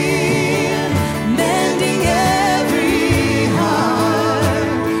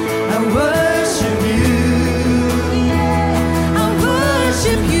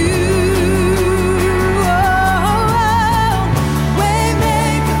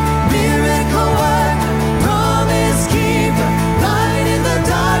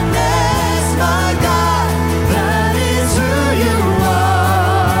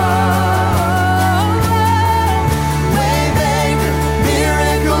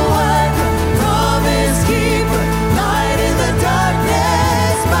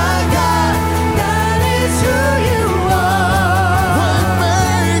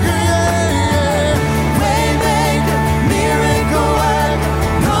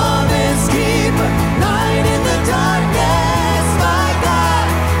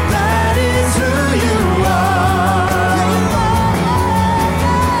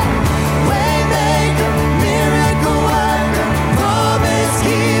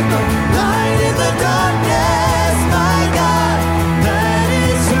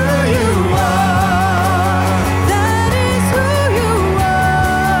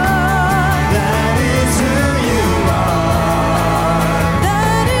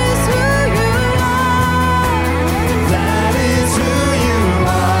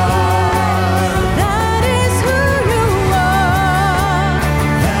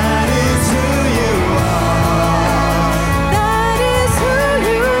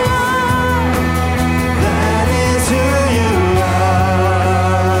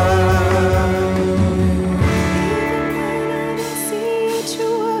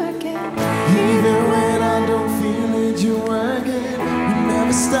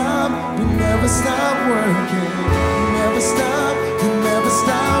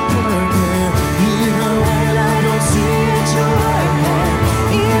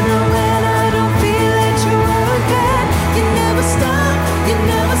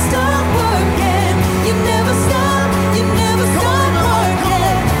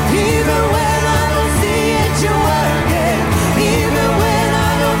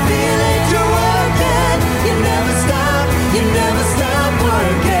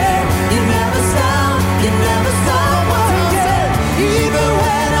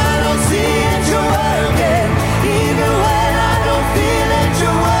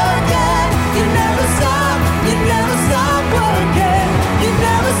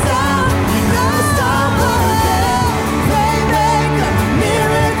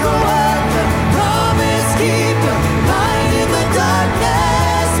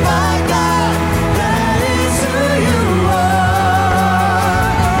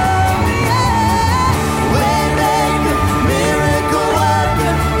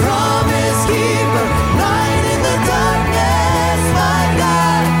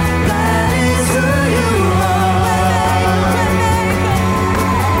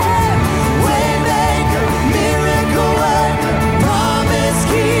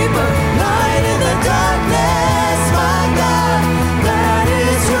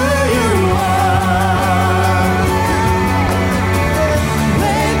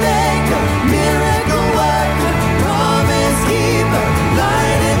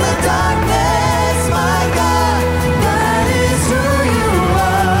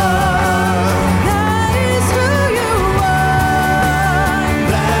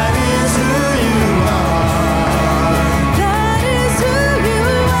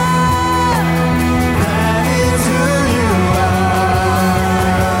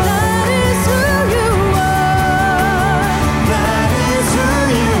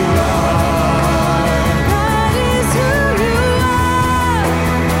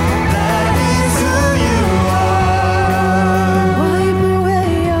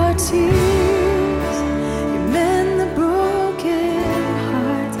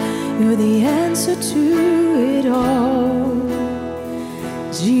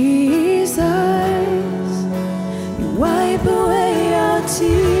 Jesus, you wipe away our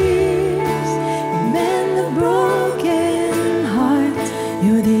tears, you mend the broken heart,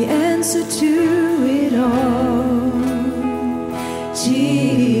 you're the answer to it all,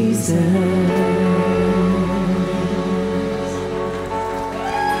 Jesus.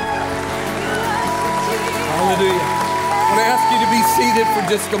 Hallelujah. I want to ask you to be seated for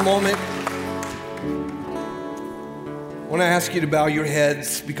just a moment. I want to ask you to bow your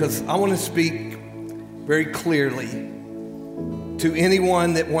heads because I want to speak very clearly to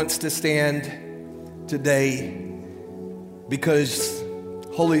anyone that wants to stand today, because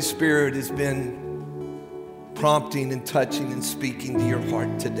Holy Spirit has been prompting and touching and speaking to your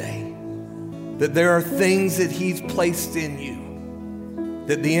heart today. That there are things that He's placed in you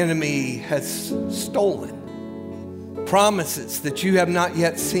that the enemy has stolen. Promises that you have not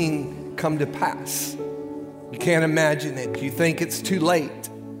yet seen come to pass. You can't imagine it. You think it's too late.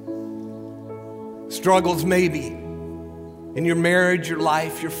 Struggles maybe in your marriage, your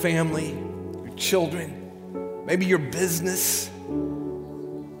life, your family, your children, maybe your business.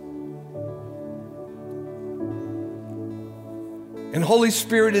 And Holy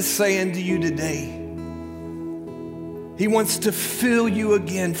Spirit is saying to you today, He wants to fill you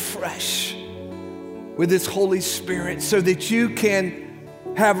again fresh with His Holy Spirit so that you can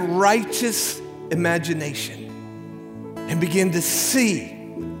have righteous imagination and begin to see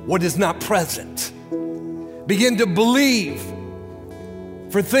what is not present. Begin to believe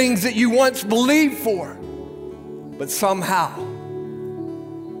for things that you once believed for, but somehow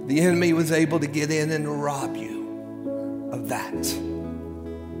the enemy was able to get in and rob you of that.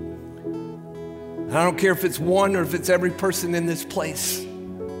 And I don't care if it's one or if it's every person in this place,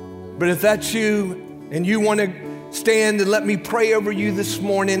 but if that's you and you want to stand and let me pray over you this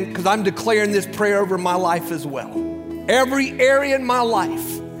morning, because I'm declaring this prayer over my life as well. Every area in my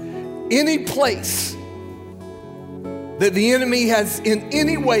life, any place that the enemy has in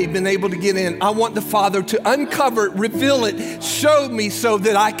any way been able to get in, I want the Father to uncover it, reveal it, show me so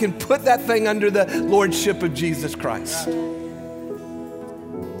that I can put that thing under the lordship of Jesus Christ. If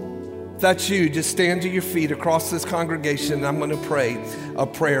that's you, just stand to your feet across this congregation, and I'm going to pray a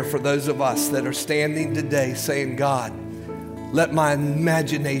prayer for those of us that are standing today saying, God, let my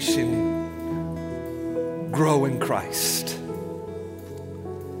imagination grow in Christ.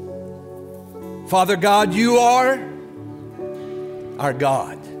 Father God, you are our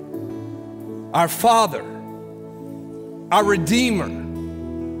God, our Father, our Redeemer,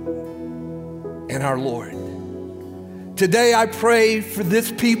 and our Lord. Today I pray for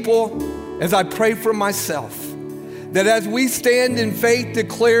this people as I pray for myself, that as we stand in faith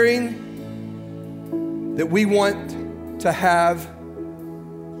declaring that we want to have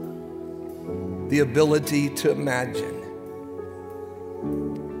the ability to imagine,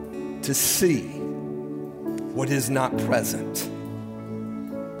 to see what is not present,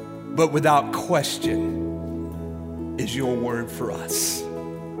 but without question is your word for us.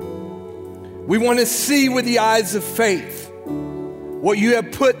 We want to see with the eyes of faith what you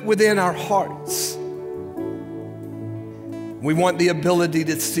have put within our hearts. We want the ability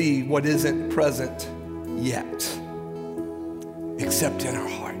to see what isn't present yet, except in our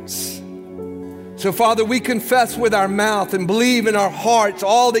hearts. So, Father, we confess with our mouth and believe in our hearts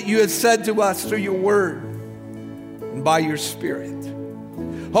all that you have said to us through your word and by your Spirit.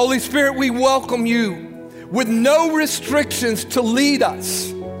 Holy Spirit, we welcome you with no restrictions to lead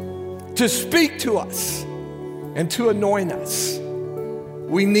us, to speak to us, and to anoint us.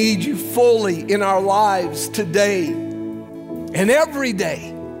 We need you fully in our lives today and every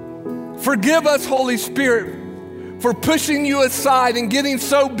day. Forgive us, Holy Spirit, for pushing you aside and getting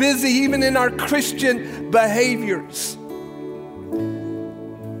so busy even in our Christian behaviors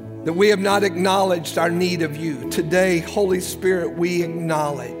that we have not acknowledged our need of you. Today, Holy Spirit, we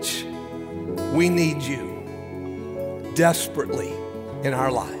acknowledge we need you desperately in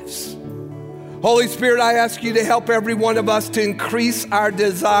our lives. Holy Spirit, I ask you to help every one of us to increase our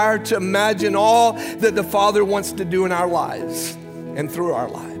desire to imagine all that the Father wants to do in our lives and through our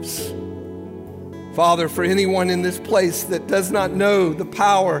lives. Father, for anyone in this place that does not know the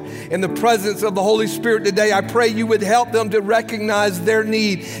power and the presence of the Holy Spirit today, I pray you would help them to recognize their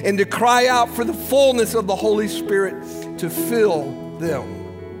need and to cry out for the fullness of the Holy Spirit to fill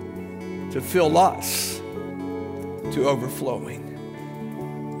them, to fill us to overflowing.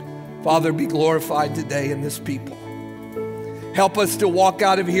 Father, be glorified today in this people. Help us to walk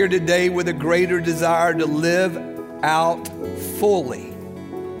out of here today with a greater desire to live out fully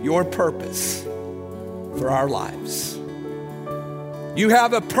your purpose for our lives. You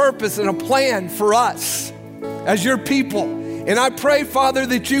have a purpose and a plan for us as your people, And I pray, Father,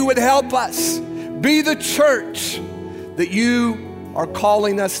 that you would help us be the church that you are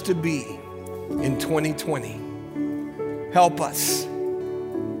calling us to be in 2020. Help us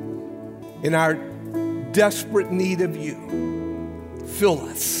in our desperate need of you. Fill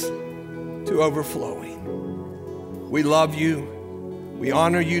us to overflowing. We love you. We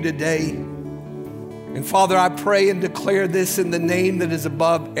honor you today. And Father, I pray and declare this in the name that is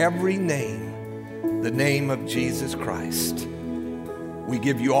above every name, the name of Jesus Christ. We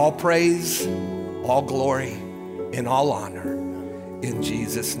give you all praise, all glory, and all honor in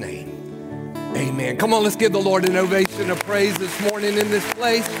Jesus' name. Amen. Come on, let's give the Lord an ovation of praise this morning in this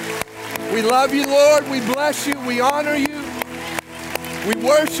place. We love you, Lord. We bless you. We honor you. We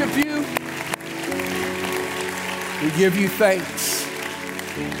worship you. We give you thanks.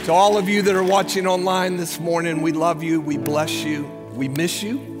 To all of you that are watching online this morning, we love you. We bless you. We miss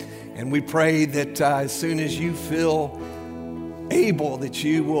you. And we pray that as soon as you feel able, that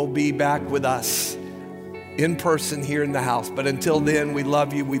you will be back with us in person here in the house. But until then, we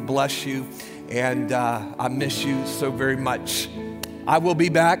love you. We bless you. And I miss you so very much. I will be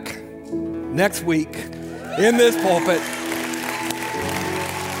back next week in this pulpit.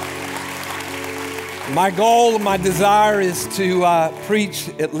 My goal, my desire is to preach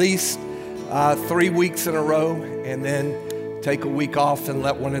at least 3 weeks in a row and then take a week off and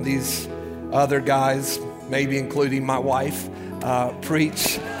let one of these other guys, maybe including my wife,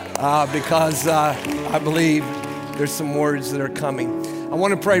 preach because I believe there's some words that are coming. I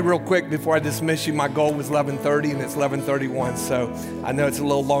want to pray real quick before I dismiss you. My goal was 11:30 and it's 11:31, so I know it's a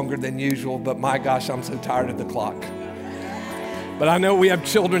little longer than usual, but my gosh, I'm so tired of the clock. But I know we have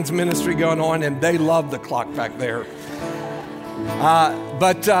children's ministry going on and they love the clock back there.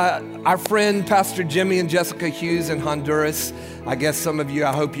 But our friend, Pastor Jimmy and Jessica Hughes in Honduras, I guess some of you,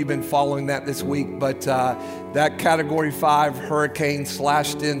 I hope you've been following that this week, but that Category 5 hurricane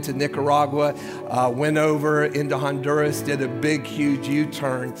slashed into Nicaragua, went over into Honduras, did a big, huge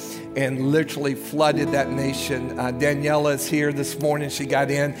U-turn, and literally flooded that nation. Daniela is here this morning. She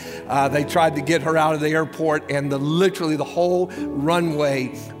got in. They tried to get her out of the airport, and literally the whole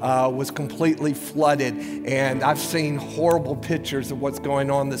runway was completely flooded. And I've seen horrible pictures of what's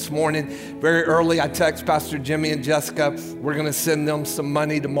going on this morning. Very early, I text Pastor Jimmy and Jessica. We're going to send them some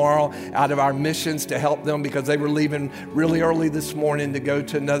money tomorrow out of our missions to help them because they were leaving really early this morning to go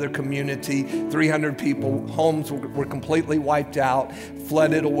to another community. 300 people, homes were completely wiped out,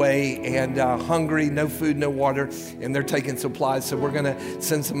 flooded away, and hungry, no food, no water, and they're taking supplies. So we're going to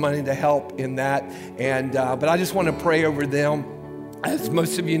send some money to help in that. And but I just want to pray over them. As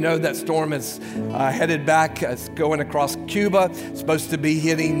most of you know, that storm is headed back. It's going across Cuba. It's supposed to be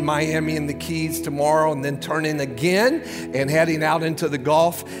hitting Miami and the Keys tomorrow and then turning again and heading out into the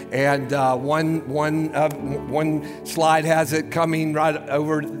Gulf. And one slide has it coming right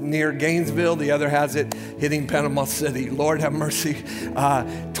over near Gainesville. The other has it hitting Panama City. Lord have mercy.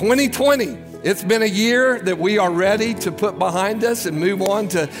 2020. It's been a year that we are ready to put behind us and move on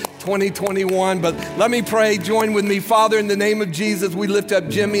to 2021. But let me pray. Join with me. Father, in the name of Jesus, we lift up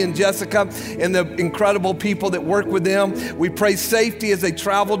Jimmy and Jessica and the incredible people that work with them. We pray safety as they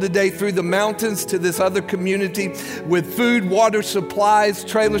travel today through the mountains to this other community with food, water, supplies,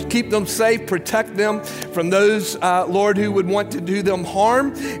 trailers. Keep them safe. Protect them from those, Lord, who would want to do them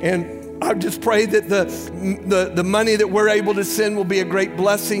harm. And I just pray that the money that we're able to send will be a great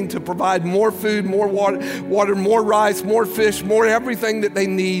blessing to provide more food, more water, more rice, more fish, more everything that they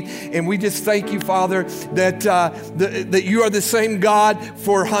need. And we just thank you, Father, that you are the same God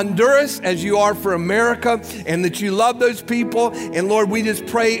for Honduras as you are for America, and that you love those people. And Lord, we just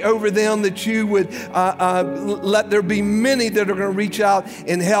pray over them that you would let there be many that are going to reach out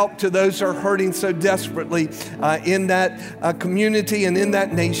and help to those who are hurting so desperately in that community and in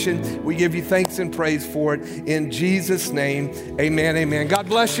that nation. We give you thanks and praise for it. In Jesus' name, amen, amen. God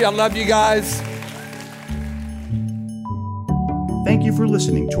bless you. I love you guys. Thank you for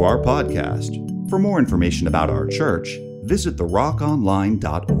listening to our podcast. For more information about our church, visit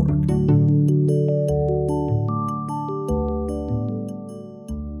therockonline.org.